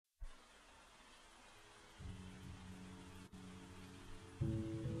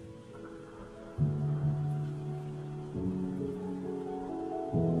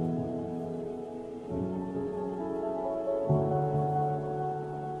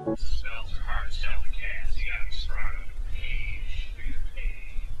Spells are hard as hell to cast. You gotta be strong on the page. You're gonna pay.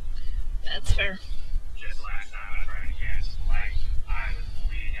 That's fair. Just last time I tried to cast Light, I was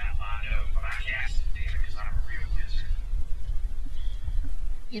bleeding out my nose, but I cast it, damn it, because I'm a real wizard.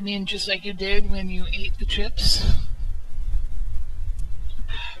 You mean just like you did when you ate the chips?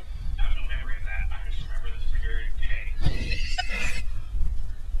 I have no memory of that. I just remember this period of pain.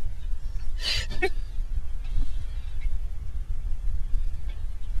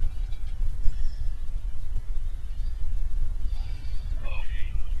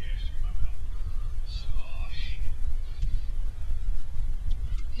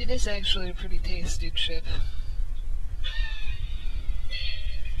 It is actually a pretty tasty chip.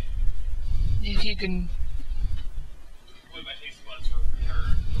 If you can... When my taste buds were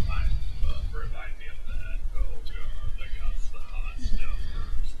returned, remind me of that. Oh god, I got the hot stuff.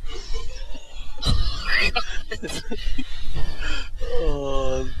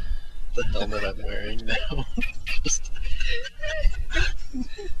 Oh, the helmet I'm wearing now. Just...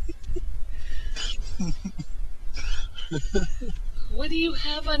 What do you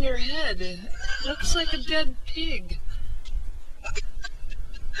have on your head? It looks like a dead pig.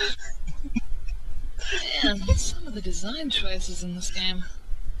 Man, some of the design choices in this game.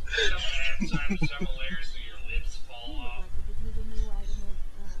 Sometimes several layers so your lips fall off.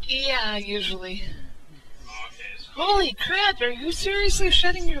 Yeah, usually. Okay, so Holy crap, are you seriously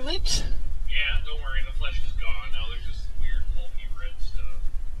shedding your lips? yeah, don't worry, the flesh is gone. Now there's just weird pulpy red stuff.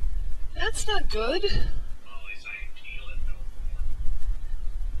 That's not good. Well, at least I ain't peeling no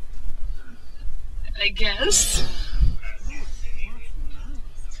more. I guess. That's insane.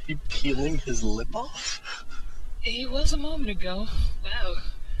 Is he peeling his lip off? He was a moment ago. Wow.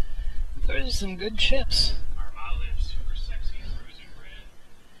 Those are some good chips. Are my lips super sexy and rosy red?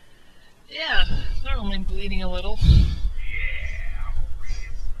 Yeah, they're only bleeding a little. Yeah, I'm a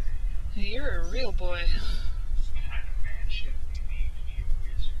real man. You're a real boy. This kind of man shit we need to be a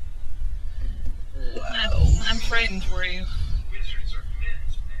wizard. I'm frightened for you. Wizards are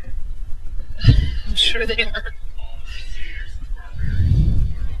men's men. I'm sure they are. All the seers and barbarians in the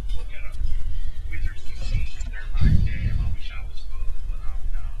world look at them. Wizards do see, they're like, damn, I wish I was both, but I'm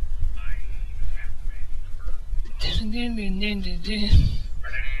not. I ain't even have to make it first.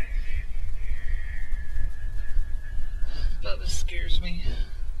 Bubba scares me.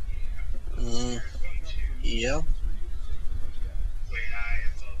 Yeah. Wait, I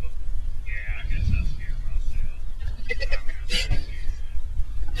am Bubba. Yeah, I guess I'll scare myself.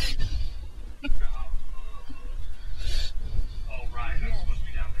 Oh, right, I'm supposed to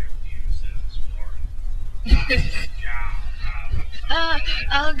be down there with you instead of Florida.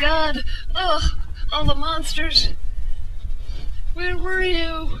 Oh god! Oh, all the monsters! Where were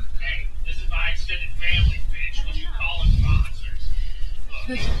you? Hey, this is my extended family, bitch. What you calling monsters?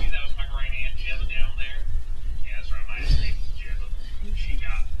 Look, you see that was my great aunt Jebba down there? Yeah, that's right, my name is Jebba. She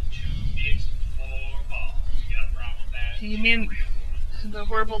got 2 dicks and 4 balls. You got a problem with that? You She's mean- a real woman. The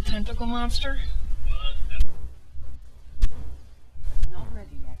horrible tentacle monster? What? Not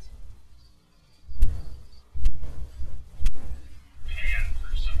ready yet. Pan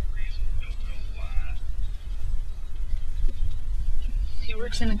for some reason, don't know why. He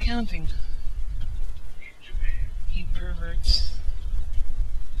works in accounting. In Japan. He perverts.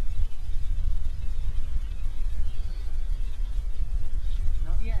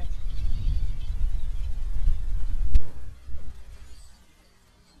 Not yet.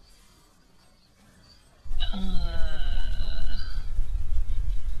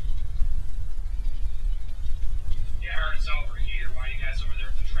 Yeah, I heard it's over here. Why you guys over there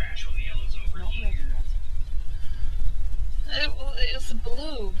with the trash when the yellow's over Not here? ready yet. It's blue.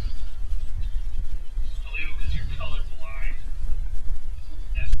 Blue, because you're colorblind.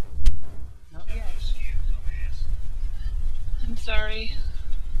 That's Not yet. skin, dumbass. I'm sorry.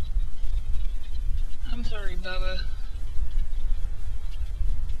 I'm sorry, Bubba.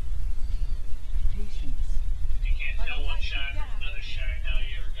 Patience. If you can't tell one shine from another shine, how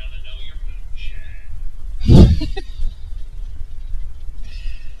you ever gonna know your moonshine?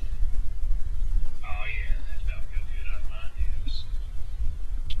 Oh yeah, that felt real good on my news.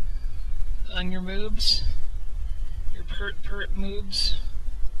 On your moobs? Your pert moobs?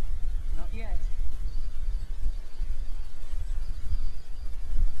 Not yet.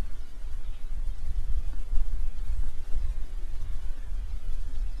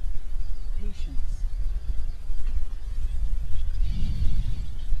 Patience.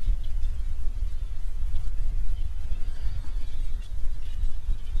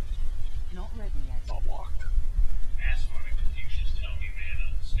 Not ready yet. I'll walk. That's funny, Confucius tell me,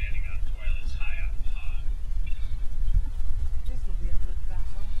 man, standing on toilets high on pot. This will be a good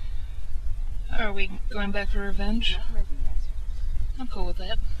Are we going back for revenge? Not ready yet. I'm cool with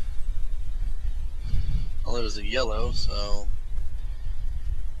that. Well, it was a yellow, so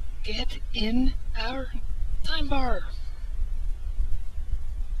Get in our time bar.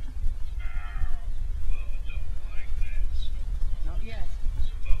 Bubba don't like that. Not yet.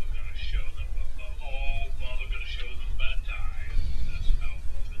 So Bubba gonna show them Bubba gonna show them about dying.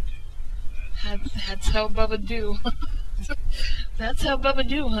 That's how Bubba do. That's how Bubba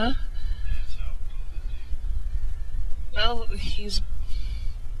do, huh? That's how Bubba do. Well, he's...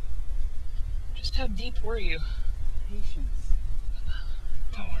 Just how deep were you? Patience.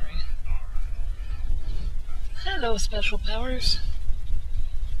 Don't worry. Hello, special powers.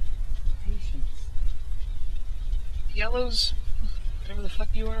 Patience. Yellows, whatever the fuck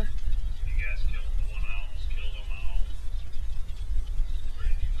you are. You guys killed the one I almost killed on my own. Where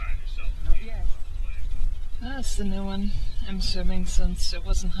did you find yourself? Not yet. That's the new one, I'm assuming, since it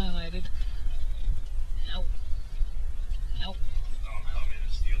wasn't highlighted. Ow. Ow. I'll come in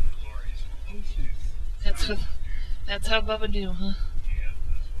and steal the glories from Bubba. Patience. That's how Bubba do, huh? Yeah,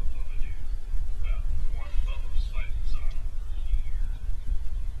 that's what Bubba do. Well, one Bubba was fighting Sonic here.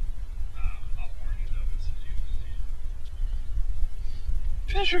 I'll warn you though, it's a dude.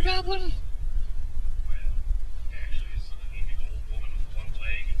 Treasure Goblin? Well, actually, it's an old woman with one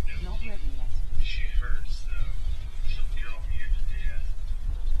leg and no Not teeth. ready yet. She hurts, though. She'll kill me to death.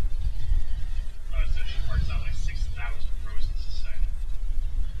 So she parts out like 6,000 frozen society.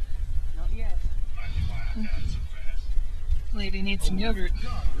 Not yet. I knew why I got so fast. Lady needs some yogurt.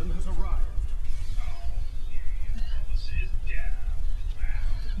 Guardian has arrived. Oh, yeah, Bubba says down.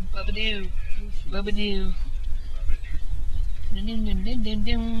 Wow. Bubba do. Patience. Bubba do. Bubba do. Dun dun dun dun dun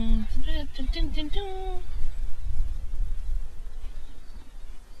dun. Dun dun dun dun dun.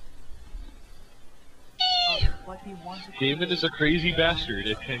 What he wanted. David is a crazy bastard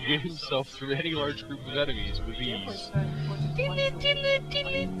and can get himself through any large group of enemies with ease.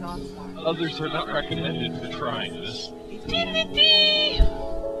 Others are not recommended for trying this. Now,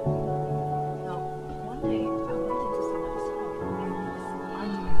 one day I went into someone's home and it was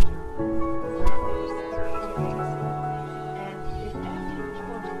unusual. And if every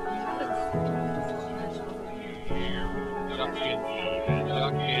quarter he happens to catch over here, Duck candy,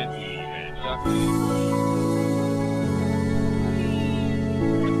 duck candy, duck candy.